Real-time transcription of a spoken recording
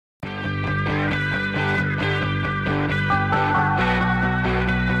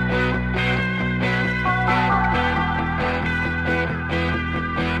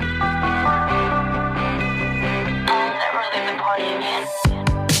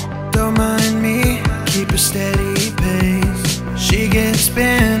keep a steady pace. She gets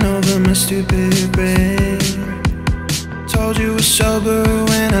bent over my stupid brain. Told you we're sober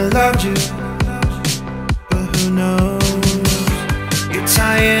when I loved you, but who knows? You're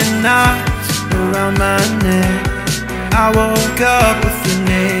tying knots around my neck. I woke up with your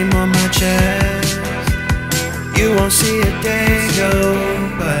name on my chest. You won't see a day go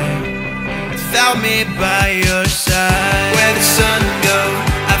by without me by your side. Where the sun goes,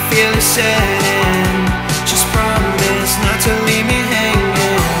 I feel it setting. Just promise not to leave me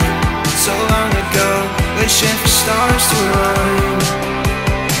hanging. So long ago, wishing for stars to align.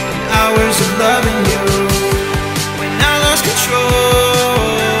 Hours of loving you. When I lost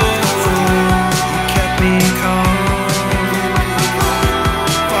control, you kept me calm.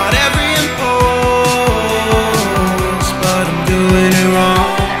 Fought every impulse, but I'm doing it wrong.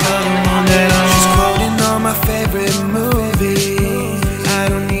 She's quoting all my favorite movies. I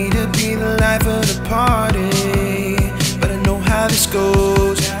don't need to be the life of the party, but I know how this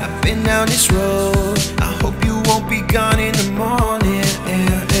goes. I've been down this road. I hope you won't be gone in the morning.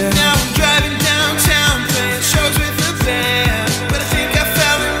 Now I'm driving downtown, playing shows with the band, but I think I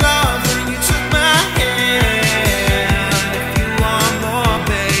fell in love when you took my hand. If you want more,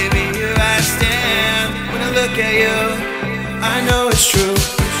 baby, here I stand. When I look at you, I know it's true.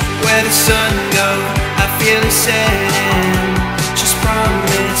 Where the sun goes, I feel it setting. Just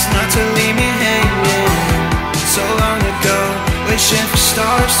promise not to leave me hanging. So long ago, wishing for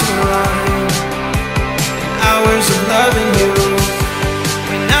stars to align.